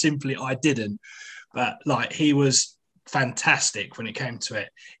I didn't. But like, he was fantastic when it came to it.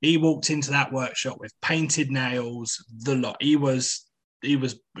 He walked into that workshop with painted nails, the lot. He was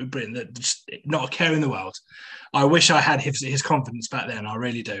brilliant. Just not a care in the world. I wish I had his confidence back then. I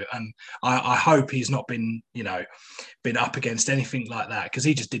really do, and I hope he's not been up against anything like that, because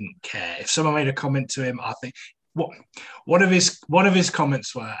he just didn't care. If someone made a comment to him, I think one of his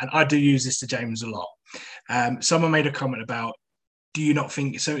comments were, and I do use this to James a lot. Someone made a comment about, do you not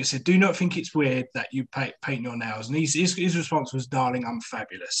think? So it said, do you not think it's weird that you paint your nails? And his response was, darling, I'm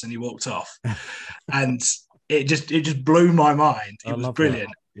fabulous, and he walked off. And it just blew my mind. It was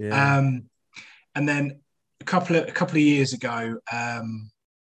brilliant. Yeah. And then a couple of years ago,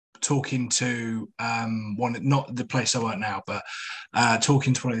 talking to not the place I work now, but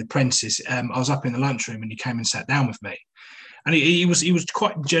talking to one of the apprentices, I was up in the lunchroom and he came and sat down with me, and he was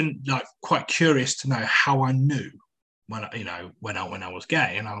quite curious to know how I knew when I was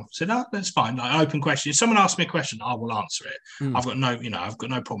gay. And I said, oh, that's fine. Like, open question. If someone asks me a question, I will answer it. I've got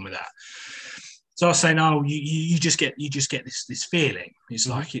no problem with that. So I was saying, oh, you just get this feeling. It's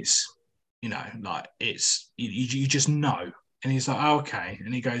like, it's, you just know. And he's like, oh, okay.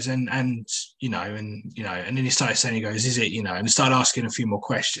 And he goes, and then he started saying, he goes, is it, and started asking a few more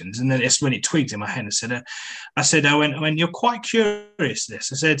questions. And then it's when it twigged in my head. I said, when you're quite curious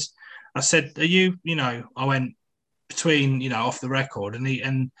this, I said, are you, I went between, off the record, and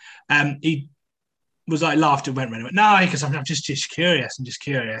he was like, laughed and went, no, because I'm just curious.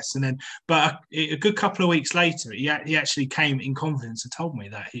 And then, but a good couple of weeks later, he actually came in confidence and told me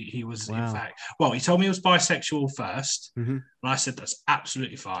that he was, in fact, he told me he was bisexual first. Mm-hmm. And I said, that's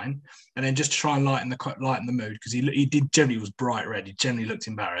absolutely fine. And then just to try and lighten the mood, because he did generally was bright red. He generally looked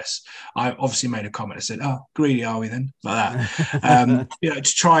embarrassed. I obviously made a comment. I said, oh, greedy are we then? Like that. To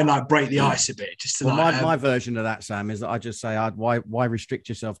try and break the ice a bit. Just to my version of that, Sam, is that I just say, why restrict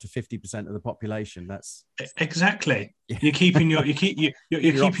yourself to 50% of the population? That's exactly. You're keeping your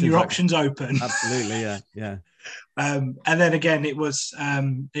options open. Absolutely, yeah. And then again, it was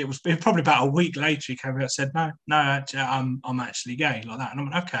probably about a week later he came out and said, no, actually, I'm actually gay, like that. And I'm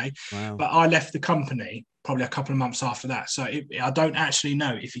like, okay. Wow. But I left the company probably a couple of months after that, so I don't actually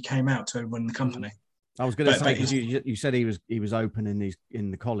know if he came out to everyone in the company. I was going to say, but because you said he was open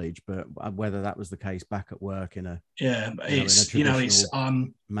in the college, but whether that was the case back at work in a in a traditional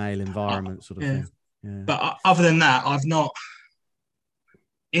male environment sort of thing. Yeah. But other than that, I've not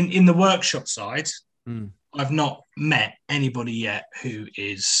in the workshop side. I've not met anybody yet who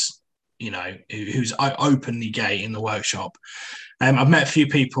is, who's openly gay in the workshop. I've met a few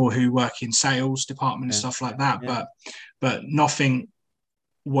people who work in sales department and stuff like that, but nothing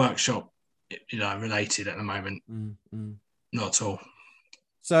workshop, related at the moment. Not at all.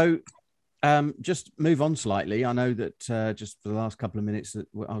 So, just move on slightly. I know that just for the last couple of minutes, that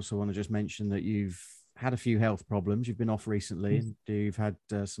I also want to just mention that you've had a few health problems. You've been off recently, and you've had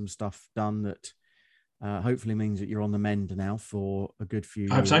some stuff done that hopefully means that you're on the mend now for a good few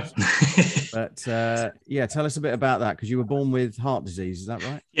years. I hope so. But tell us a bit about that, because you were born with heart disease. Is that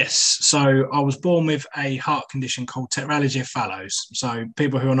right? Yes. So I was born with a heart condition called tetralogy of Fallot. So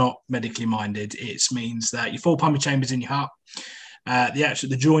people who are not medically minded, it means that your 4 pumping chambers in your heart,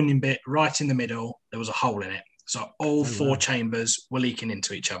 the joining bit right in the middle, there was a hole in it. So all 4 chambers were leaking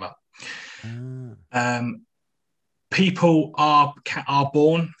into each other. People are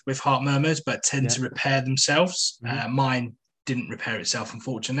born with heart murmurs, but tend to repair themselves. Mine didn't repair itself,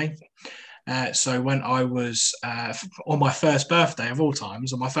 unfortunately. So when I was on my first birthday of all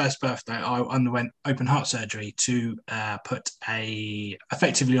times, I underwent open heart surgery to put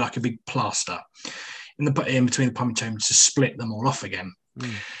effectively like a big plaster in between the pumping chambers to split them all off again.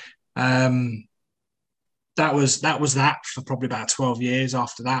 That was that for probably about 12 years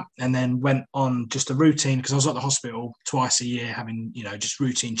after that, and then went on just a routine, because I was at the hospital twice a year having just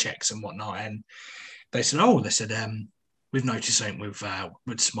routine checks and whatnot. And they said, we've noticed something with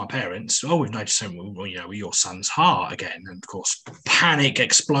my parents. We've noticed something with your son's heart again. And of course, panic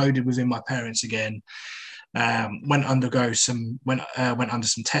exploded within my parents again. Went under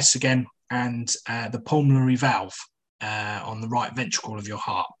some tests again, and the pulmonary valve on the right ventricle of your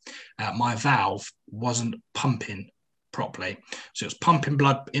heart, my valve wasn't pumping properly. So it was pumping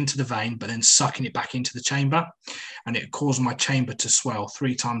blood into the vein, but then sucking it back into the chamber, and it caused my chamber to swell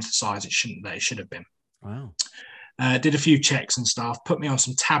 3 times the size it should have been. Wow. Did a few checks and stuff, put me on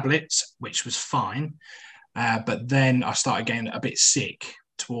some tablets, which was fine. But then I started getting a bit sick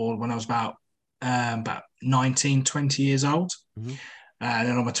toward when I was about 19, 20 years old. And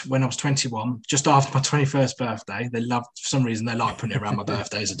then when I was 21, just after my 21st birthday, for some reason, they like putting it around my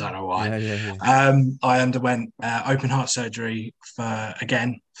birthdays. I don't know why. I underwent open heart surgery for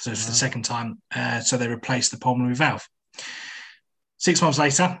the second time. So they replaced the pulmonary valve. 6 months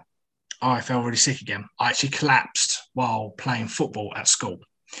later, I felt really sick again. I actually collapsed while playing football at school.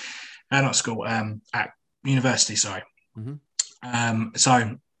 At university, sorry.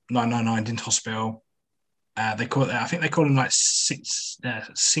 So 999 into hospital. I think they call them like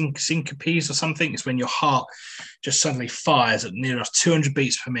syncopes or something. It's when your heart just suddenly fires at near 200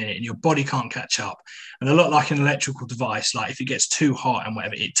 beats per minute and your body can't catch up. And a lot like an electrical device, like if it gets too hot and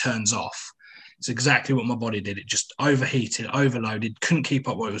whatever, it turns off. It's exactly what my body did. It just overheated, overloaded, couldn't keep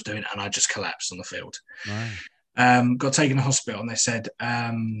up what it was doing, and I just collapsed on the field. Wow. Got taken to hospital, and they said,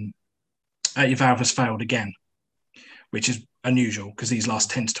 your valve has failed again, which is unusual because these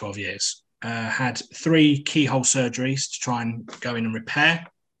last 10 to 12 years. Had 3 keyhole surgeries to try and go in and repair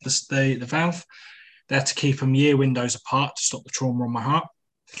the valve. They had to keep them year windows apart to stop the trauma on my heart.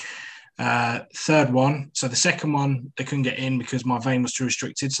 Third one, so the second one, they couldn't get in because my vein was too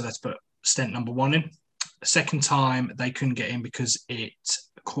restricted, so they had to put stent number 1 in. The second time, they couldn't get in because it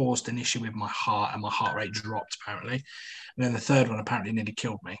caused an issue with my heart and my heart rate dropped, apparently. And then the third one apparently nearly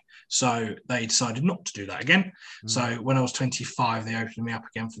killed me. So they decided not to do that again. So when I was 25, they opened me up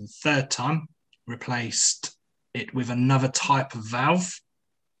again for the third time, replaced it with another type of valve,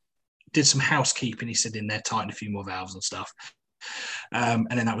 did some housekeeping, he said, in there, tightened a few more valves and stuff. And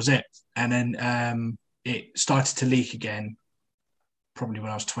then that was it. And then it started to leak again, probably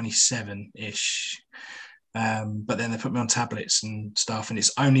when I was 27-ish. But then they put me on tablets and stuff, and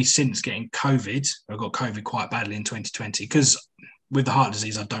it's only since getting COVID, I got COVID quite badly in 2020, because with the heart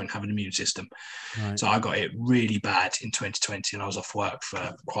disease, I don't have an immune system. Right. So I got it really bad in 2020, and I was off work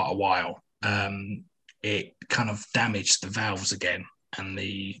for quite a while. It kind of damaged the valves again and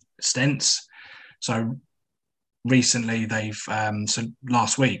the stents. So recently so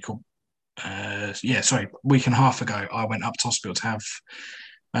last week, week and a half ago, I went up to hospital to have,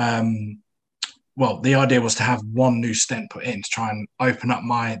 the idea was to have 1 new stent put in to try and open up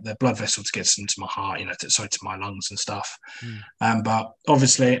the blood vessel to get some to my heart, to my lungs and stuff. But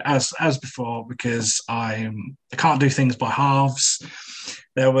obviously, as before, because I can't do things by halves,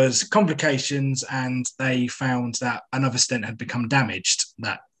 there was complications, and they found that another stent had become damaged,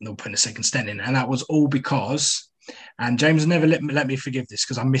 that they'll put a second stent in. And that was all because, and James never let me forgive this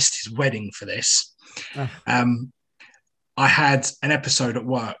because I missed his wedding for this. I had an episode at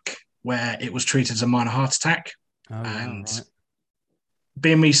work where it was treated as a minor heart attack. And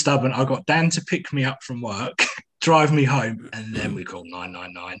being me stubborn, I got Dan to pick me up from work, drive me home, and then we called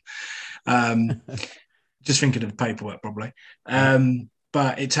 999. Just thinking of the paperwork, probably.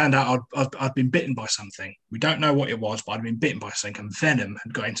 But it turned out I'd been bitten by something. We don't know what it was, but I'd been bitten by something, and venom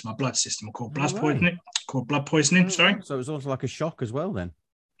had got into my blood system, called blood poisoning. Sorry. So it was also like a shock as well, then.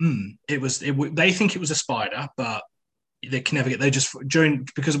 They think it was a spider, but they can never get. They just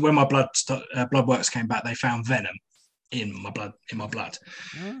because when my blood works came back, they found venom in my blood.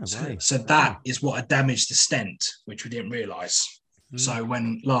 So that is what had damaged the stent, which we didn't realise. So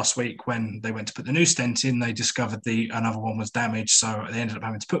last week when they went to put the new stent in, they discovered another one was damaged. So they ended up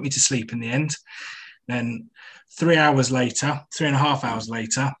having to put me to sleep in the end. Then 3.5 hours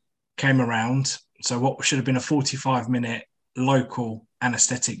later, came around. So what should have been a 45-minute local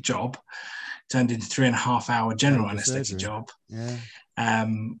anaesthetic job turned into 3.5 hour general anaesthetic job.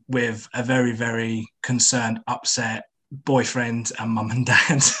 With a very, very concerned, upset boyfriend and mum and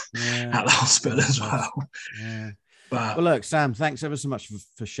dad at the hospital as well. But, well, look, Sam, thanks ever so much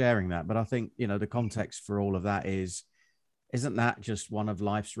for sharing that. But I think, the context for all of that isn't that just one of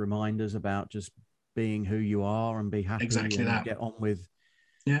life's reminders about just being who you are and be happy and get on with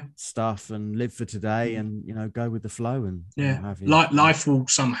stuff and live for today and, go with the flow and life will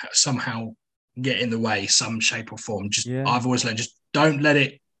somehow get in the way, some shape or form. I've always learned, just don't let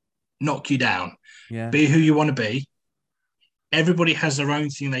it knock you down. Be who you want to be. Everybody has their own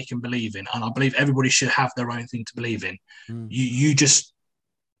thing they can believe in, and I believe everybody should have their own thing to believe in. You just,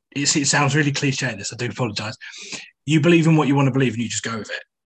 it sounds really cliche, this, I do apologise. You believe in what you want to believe and you just go with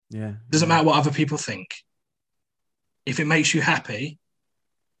it. Doesn't matter what other people think. If it makes you happy,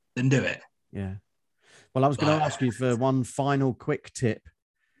 then do it. Well, I was going to ask you for one final quick tip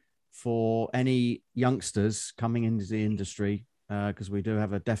for any youngsters coming into the industry, because we do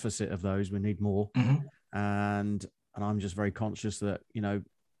have a deficit of those. We need more. And I'm just very conscious that,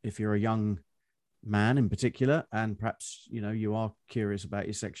 if you're a young man in particular, and perhaps, you are curious about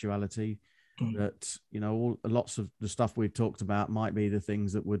your sexuality, that, lots of the stuff we've talked about might be the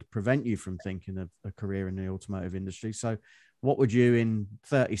things that would prevent you from thinking of a career in the automotive industry. So what would you, in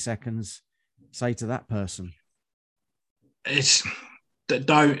 30 seconds, say to that person? It's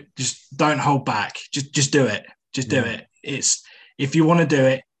don't hold back. Just do it. Just do it. If you want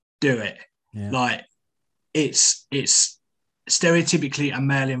to do it. Like, it's stereotypically a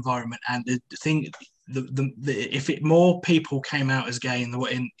male environment, and the thing, if more people came out as gay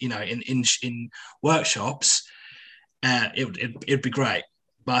in workshops, it'd be great.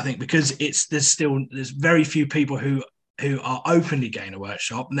 But I think because there's very few people who are openly gay in a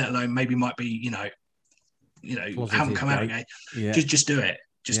workshop, let alone maybe might be haven't come out gay. Just do it.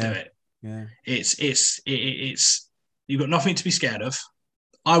 Do it. It's you've got nothing to be scared of.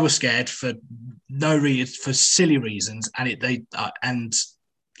 I was scared for no reason, for silly reasons, and and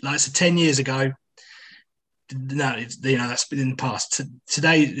like I said, 10 years ago. No, that's been in the past.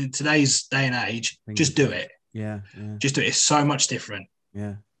 Today's day and age, just do it. Just do it. It's so much different.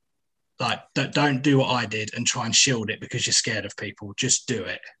 Like, don't do what I did and try and shield it because you're scared of people. Just do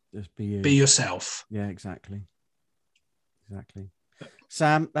it. Just be you. Be yourself. Yeah, exactly.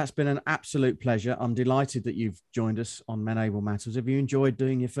 Sam, that's been an absolute pleasure. I'm delighted that you've joined us on Men Able Matters. Have you enjoyed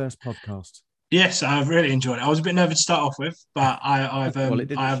doing your first podcast? Yes, I've really enjoyed it. I was a bit nervous to start off with, but I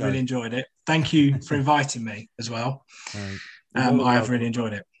have really enjoyed it. Thank you for inviting me as well. I have really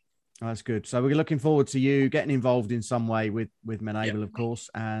enjoyed it. That's good. So we're looking forward to you getting involved in some way with Men Able, of course,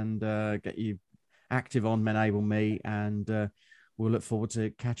 and get you active on Men Able Me, and we'll look forward to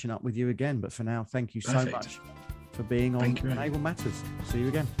catching up with you again. But for now, thank you so much for being on Men Able Matters. See you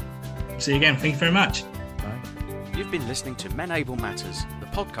again. See you again. Thank you very much. Bye. You've been listening to Men Able Matters, the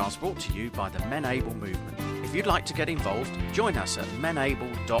podcast brought to you by the Men Able movement. If you'd like to get involved, join us at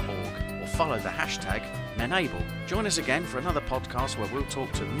menable.org or follow the hashtag MenAble. Join us again for another podcast where we'll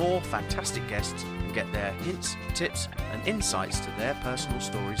talk to more fantastic guests and get their hints, tips and insights to their personal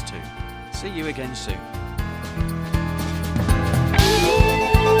stories too. See you again soon.